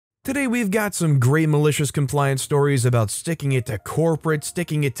Today we've got some great malicious compliance stories about sticking it to corporate,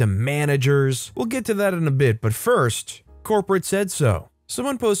 sticking it to managers. We'll get to that in a bit, but first, corporate said so.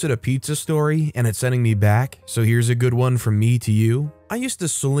 Someone posted a pizza story and it's sending me back, so here's a good one from me to you. I used to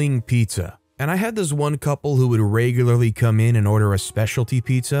sling pizza, and I had this one couple who would regularly come in and order a specialty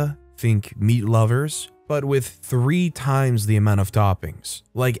pizza, think meat lovers, but with 3 times the amount of toppings,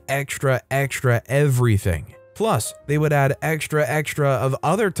 like extra everything. Plus, they would add extra of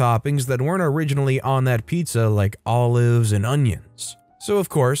other toppings that weren't originally on that pizza, like olives and onions. So of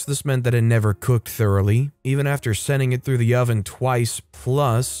course, this meant that it never cooked thoroughly, even after sending it through the oven twice,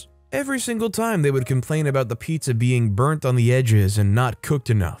 plus every single time they would complain about the pizza being burnt on the edges and not cooked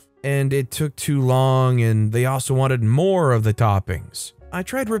enough. And it took too long, and they also wanted more of the toppings. I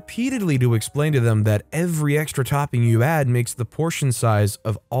tried repeatedly to explain to them that every extra topping you add makes the portion size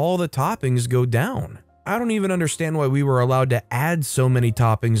of all the toppings go down. I don't even understand why we were allowed to add so many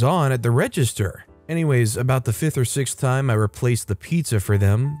toppings on at the register. Anyways, about the 5th or 6th time I replaced the pizza for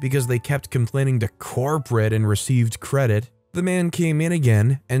them because they kept complaining to corporate and received credit. The man came in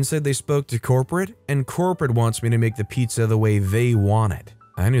again and said they spoke to corporate and corporate wants me to make the pizza the way they want it.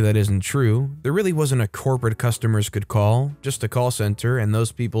 I knew that isn't true. There really wasn't a corporate customers could call, just a call center, and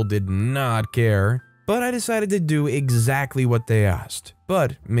those people did not care. But I decided to do exactly what they asked,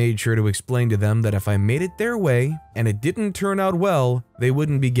 but made sure to explain to them that if I made it their way and it didn't turn out well, they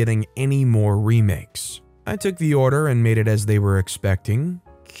wouldn't be getting any more remakes. I took the order and made it as they were expecting.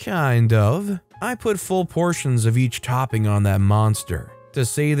 Kind of. I put full portions of each topping on that monster. To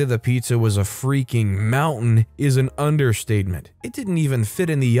say that the pizza was a freaking mountain is an understatement. It didn't even fit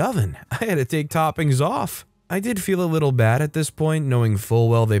in the oven. I had to take toppings off. I did feel a little bad at this point, knowing full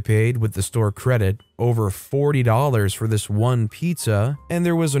well they paid, with the store credit, over $40 for this one pizza, and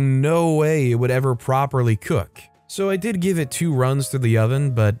there was no way it would ever properly cook. So I did give it 2 runs through the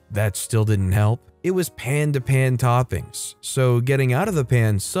oven, but that still didn't help. It was pan-to-pan toppings, so getting out of the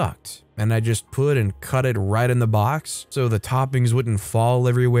pan sucked, and I just put and cut it right in the box so the toppings wouldn't fall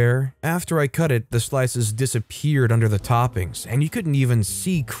everywhere. After I cut it, the slices disappeared under the toppings, and you couldn't even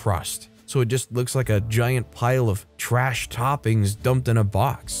see crust. So it just looks like a giant pile of trash toppings dumped in a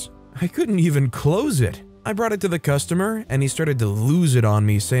box. I couldn't even close it. I brought it to the customer and he started to lose it on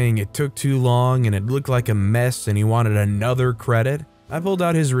me, saying it took too long and it looked like a mess and he wanted another credit. I pulled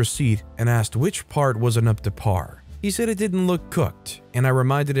out his receipt and asked which part wasn't up to par. He said it didn't look cooked, and I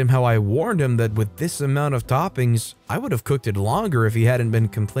reminded him how I warned him that with this amount of toppings, I would have cooked it longer if he hadn't been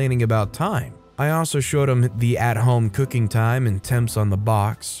complaining about time. I also showed him the at-home cooking time and temps on the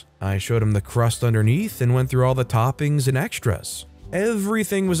box. I showed him the crust underneath and went through all the toppings and extras.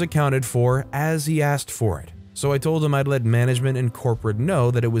 Everything was accounted for as he asked for it, so I told him I'd let management and corporate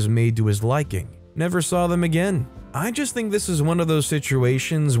know that it was made to his liking. Never saw them again. I just think this is one of those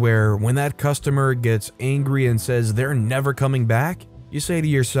situations where when that customer gets angry and says they're never coming back, you say to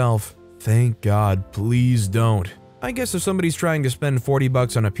yourself, thank God, please don't. I guess if somebody's trying to spend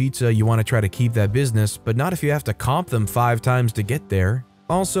 $40 on a pizza, you want to try to keep that business, but not if you have to comp them 5 times to get there.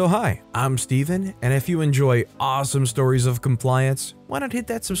 Also, hi, I'm Steven, and if you enjoy awesome stories of compliance, why not hit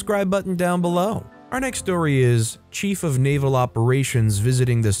that subscribe button down below? Our next story is Chief of Naval Operations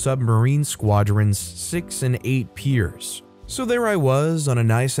visiting the Submarine Squadrons 6 and 8 piers. So there I was on a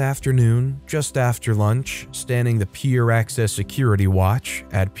nice afternoon, just after lunch, standing the Pier Access Security Watch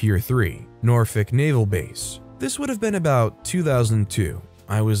at Pier 3, Norfolk Naval Base. This would have been about 2002.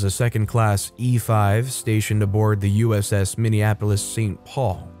 I was a 2nd class E5 stationed aboard the USS Minneapolis St.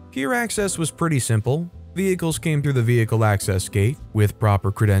 Paul. Pier access was pretty simple. Vehicles came through the vehicle access gate with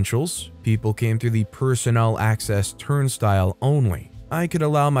proper credentials. People came through the personnel access turnstile only. I could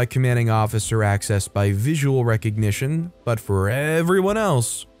allow my commanding officer access by visual recognition, but for everyone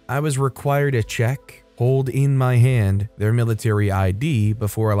else, I was required to check, hold in my hand their military ID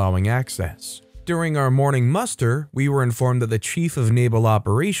before allowing access. During our morning muster, we were informed that the Chief of Naval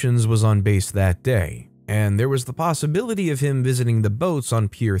Operations was on base that day, and there was the possibility of him visiting the boats on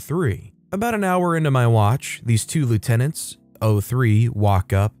Pier 3. About an hour into my watch, these 2 lieutenants, 03,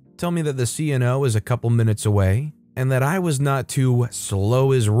 walk up, tell me that the CNO is a couple minutes away, and that I was not to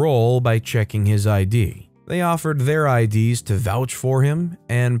slow his roll by checking his ID. They offered their IDs to vouch for him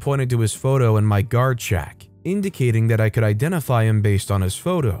and pointed to his photo in my guard shack, indicating that I could identify him based on his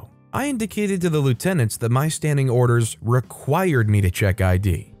photo. I indicated to the lieutenants that my standing orders required me to check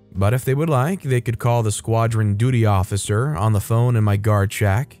ID, but if they would like, they could call the squadron duty officer on the phone in my guard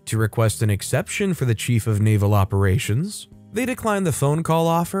shack to request an exception for the Chief of Naval Operations. They declined the phone call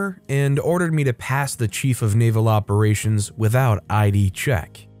offer and ordered me to pass the Chief of Naval Operations without ID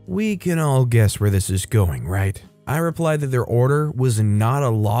check. We can all guess where this is going, right? I replied that their order was not a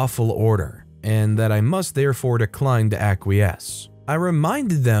lawful order, and that I must therefore decline to acquiesce. I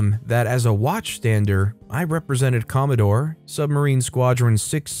reminded them that as a watchstander, I represented Commodore, Submarine Squadrons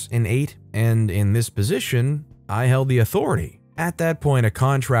 6 and 8, and in this position, I held the authority. At that point, a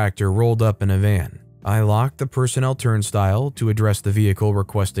contractor rolled up in a van. I locked the personnel turnstile to address the vehicle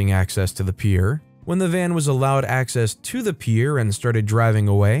requesting access to the pier. When the van was allowed access to the pier and started driving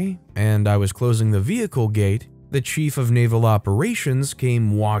away, and I was closing the vehicle gate, the Chief of Naval Operations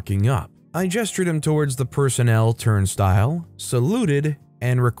came walking up. I gestured him towards the personnel turnstile, saluted,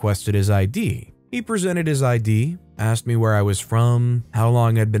 and requested his ID. He presented his ID, asked me where I was from, how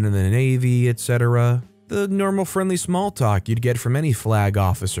long I'd been in the Navy, etc. The normal friendly small talk you'd get from any flag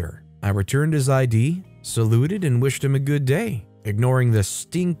officer. I returned his ID, saluted, and wished him a good day, ignoring the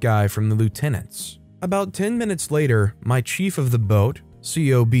stink guy from the lieutenants. About 10 minutes later, my chief of the boat,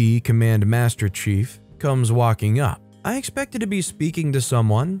 COB Command Master Chief, comes walking up. I expected to be speaking to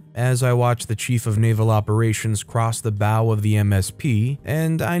someone as I watched the Chief of Naval Operations cross the bow of the MSP,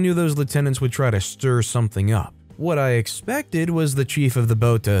 and I knew those lieutenants would try to stir something up. What I expected was the Chief of the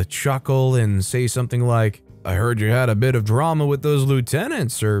boat to chuckle and say something like, "I heard you had a bit of drama with those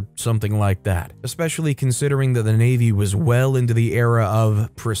lieutenants," or something like that, especially considering that the Navy was well into the era of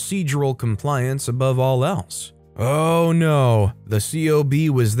procedural compliance above all else. Oh no, the COB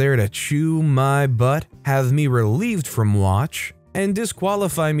was there to chew my butt, have me relieved from watch, and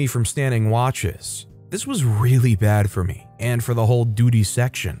disqualify me from standing watches. This was really bad for me, and for the whole duty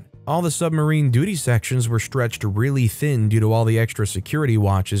section. All the submarine duty sections were stretched really thin due to all the extra security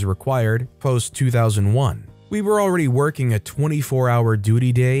watches required post-2001. We were already working a 24-hour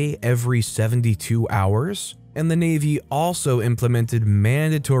duty day every 72 hours, and the Navy also implemented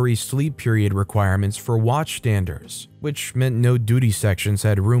mandatory sleep period requirements for watchstanders, which meant no duty sections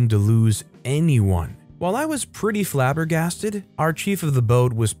had room to lose anyone. While I was pretty flabbergasted, our chief of the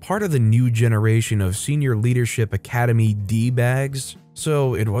boat was part of the new generation of Senior Leadership Academy D-bags,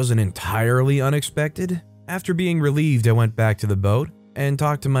 so it wasn't entirely unexpected. After being relieved, I went back to the boat and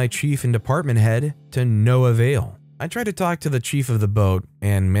talked to my chief and department head to no avail. I tried to talk to the chief of the boat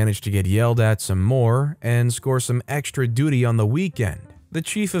and managed to get yelled at some more and score some extra duty on the weekend. The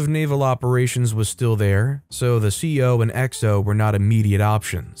Chief of Naval Operations was still there, so the CO and XO were not immediate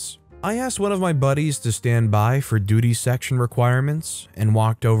options. I asked one of my buddies to stand by for duty section requirements and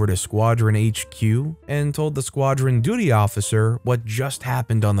walked over to Squadron HQ and told the squadron duty officer what just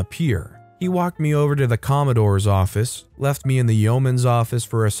happened on the pier. He walked me over to the Commodore's office, left me in the yeoman's office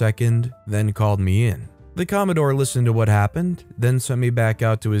for a second, then called me in. The Commodore listened to what happened, then sent me back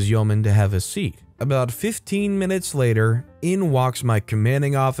out to his yeoman to have a seat. About 15 minutes later, in walks my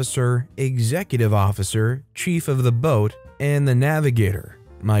commanding officer, executive officer, chief of the boat, and the navigator,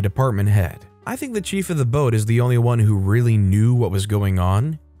 my department head. I think the chief of the boat is the only one who really knew what was going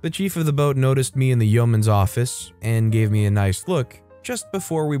on. The chief of the boat noticed me in the yeoman's office and gave me a nice look just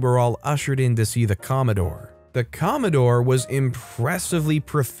before we were all ushered in to see the Commodore. The Commodore was impressively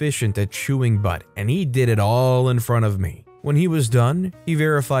proficient at chewing butt, and he did it all in front of me. When he was done, he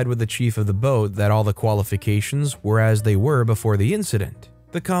verified with the chief of the boat that all the qualifications were as they were before the incident.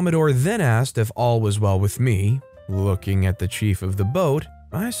 The Commodore then asked if all was well with me. Looking at the chief of the boat,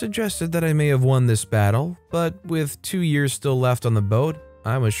 I suggested that I may have won this battle, but with 2 years still left on the boat,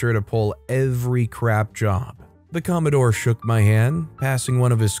 I was sure to pull every crap job. The Commodore shook my hand, passing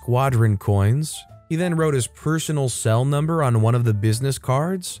one of his squadron coins. He then wrote his personal cell number on one of the business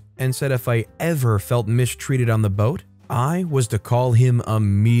cards and said if I ever felt mistreated on the boat, I was to call him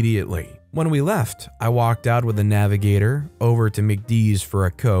immediately. When we left, I walked out with the navigator over to McDee's for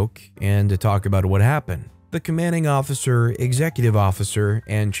a Coke and to talk about what happened. The commanding officer, executive officer,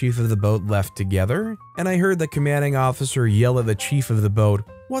 and chief of the boat left together, and I heard the commanding officer yell at the chief of the boat,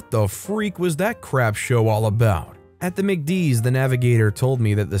 "What the freak was that crap show all about?" At the McDee's, the navigator told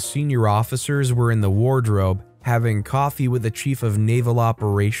me that the senior officers were in the wardrobe having coffee with the Chief of Naval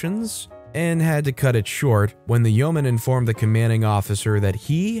Operations and had to cut it short when the yeoman informed the commanding officer that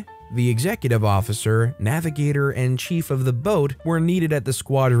he, the executive officer, navigator, and chief of the boat were needed at the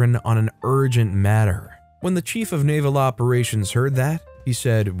squadron on an urgent matter. When the Chief of Naval Operations heard that, he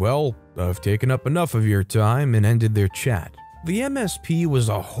said, "Well, I've taken up enough of your time," and ended their chat. The MSP was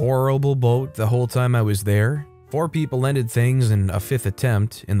a horrible boat the whole time I was there. 4 people ended things in a 5th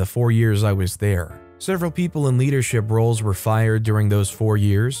attempt in the 4 years I was there. Several people in leadership roles were fired during those 4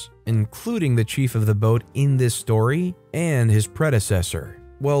 years, including the chief of the boat in this story and his predecessor.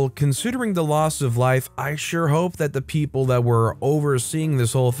 Well, considering the loss of life, I sure hope that the people that were overseeing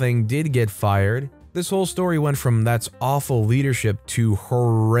this whole thing did get fired. This whole story went from "that's awful leadership" to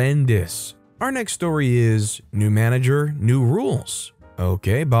horrendous. Our next story is new manager, new rules.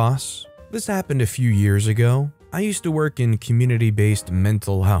 Okay, boss. This happened a few years ago. I used to work in community-based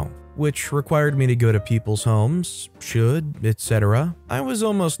mental health, which required me to go to people's homes, etc. I was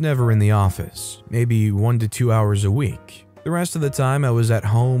almost never in the office, maybe 1 to 2 hours a week. The rest of the time I was at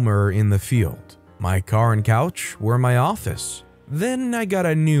home or in the field. My car and couch were my office. Then I got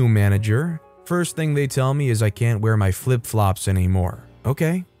a new manager. First thing they tell me is I can't wear my flip-flops anymore.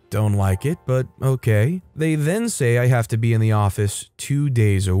 Okay, don't like it, but okay. They then say I have to be in the office 2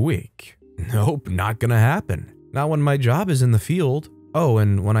 days a week. Nope, not gonna happen. Not when my job is in the field. Oh,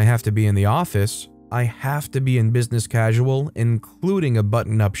 and when I have to be in the office, I have to be in business casual, including a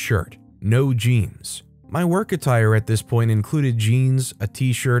button-up shirt. No jeans. My work attire at this point included jeans, a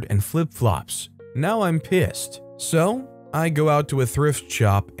t-shirt, and flip-flops. Now I'm pissed. So, I go out to a thrift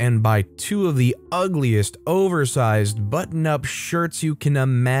shop and buy 2 of the ugliest, oversized, button-up shirts you can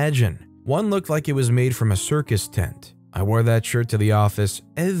imagine. One looked like it was made from a circus tent. I wore that shirt to the office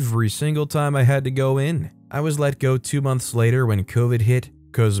every single time I had to go in. I was let go 2 months later when COVID hit,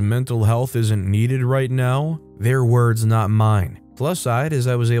 cause mental health isn't needed right now. Their words, not mine. Plus side is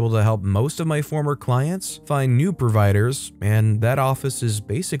I was able to help most of my former clients find new providers, and that office is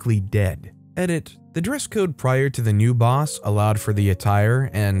basically dead. Edit. The dress code prior to the new boss allowed for the attire,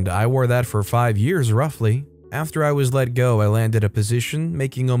 and I wore that for 5 years roughly. After I was let go, I landed a position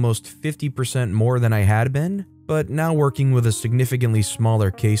making almost 50% more than I had been, but now working with a significantly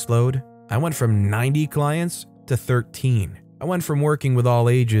smaller caseload. I went from 90 clients to 13. I went from working with all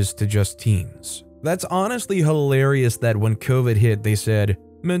ages to just teens. That's honestly hilarious that when COVID hit, they said,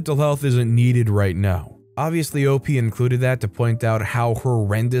 mental health isn't needed right now. Obviously, OP included that to point out how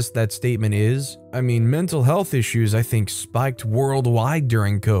horrendous that statement is. I mean, mental health issues, I think, spiked worldwide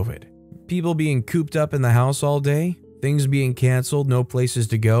during COVID. People being cooped up in the house all day, things being canceled, no places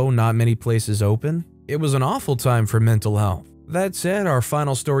to go, not many places open. It was an awful time for mental health. That said, our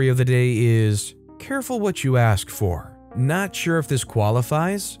final story of the day is, careful what you ask for. Not sure if this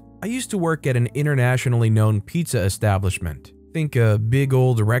qualifies. I used to work at an internationally known pizza establishment. Think a big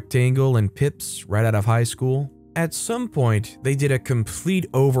old rectangle and Pips right out of high school. At some point, they did a complete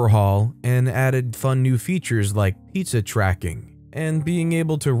overhaul and added fun new features like pizza tracking and being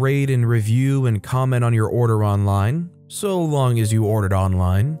able to rate and review and comment on your order online, so long as you ordered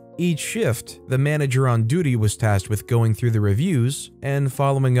online. Each shift, the manager on duty was tasked with going through the reviews and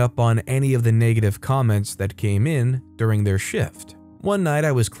following up on any of the negative comments that came in during their shift. One night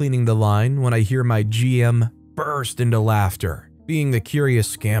I was cleaning the line when I hear my GM burst into laughter. Being the curious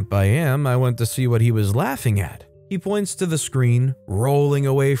scamp I am, I went to see what he was laughing at. He points to the screen, rolling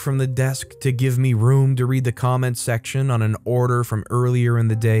away from the desk to give me room to read the comments section on an order from earlier in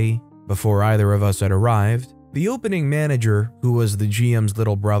the day before either of us had arrived. The opening manager, who was the GM's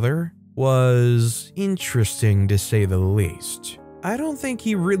little brother, was interesting to say the least. I don't think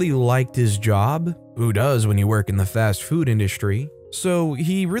he really liked his job. Who does when you work in the fast food industry? So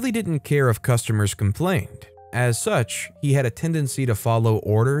he really didn't care if customers complained. As such, he had a tendency to follow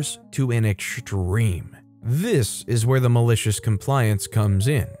orders to an extreme. This is where the malicious compliance comes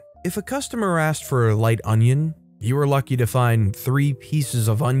in. If a customer asked for a light onion, you were lucky to find 3 pieces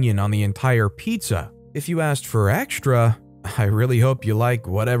of onion on the entire pizza. If you asked for extra, I really hope you like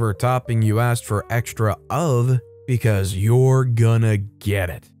whatever topping you asked for extra of, because you're gonna get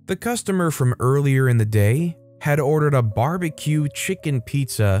it. The customer from earlier in the day had ordered a barbecue chicken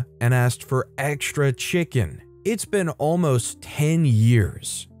pizza and asked for extra chicken. It's been almost 10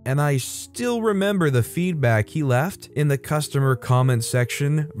 years, and I still remember the feedback he left in the customer comment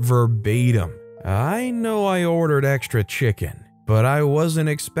section verbatim. I know I ordered extra chicken, but I wasn't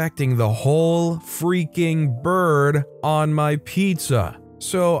expecting the whole freaking bird on my pizza.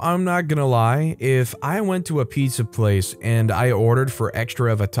 So I'm not gonna lie, if I went to a pizza place and I ordered for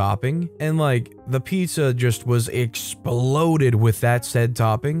extra of a topping, and like the pizza just was exploded with that said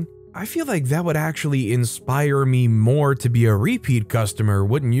topping, I feel like that would actually inspire me more to be a repeat customer,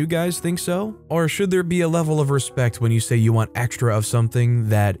 wouldn't you guys think so? Or should there be a level of respect when you say you want extra of something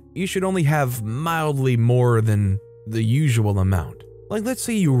that you should only have mildly more than the usual amount? Like, let's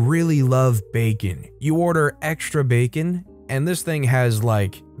say you really love bacon. You order extra bacon, and this thing has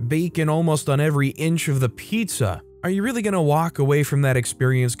like bacon almost on every inch of the pizza. Are you really gonna walk away from that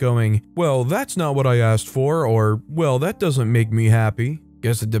experience going, well, that's not what I asked for, or, well, that doesn't make me happy?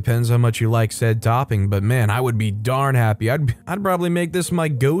 Guess it depends how much you like said topping, but man, I would be darn happy. I'd probably make this my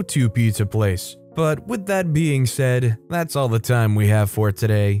go-to pizza place. But with that being said, that's all the time we have for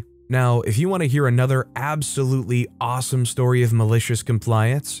today. Now, if you want to hear another absolutely awesome story of malicious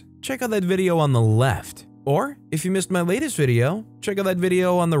compliance, check out that video on the left. Or, if you missed my latest video, check out that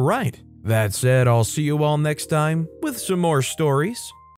video on the right. That said, I'll see you all next time with some more stories.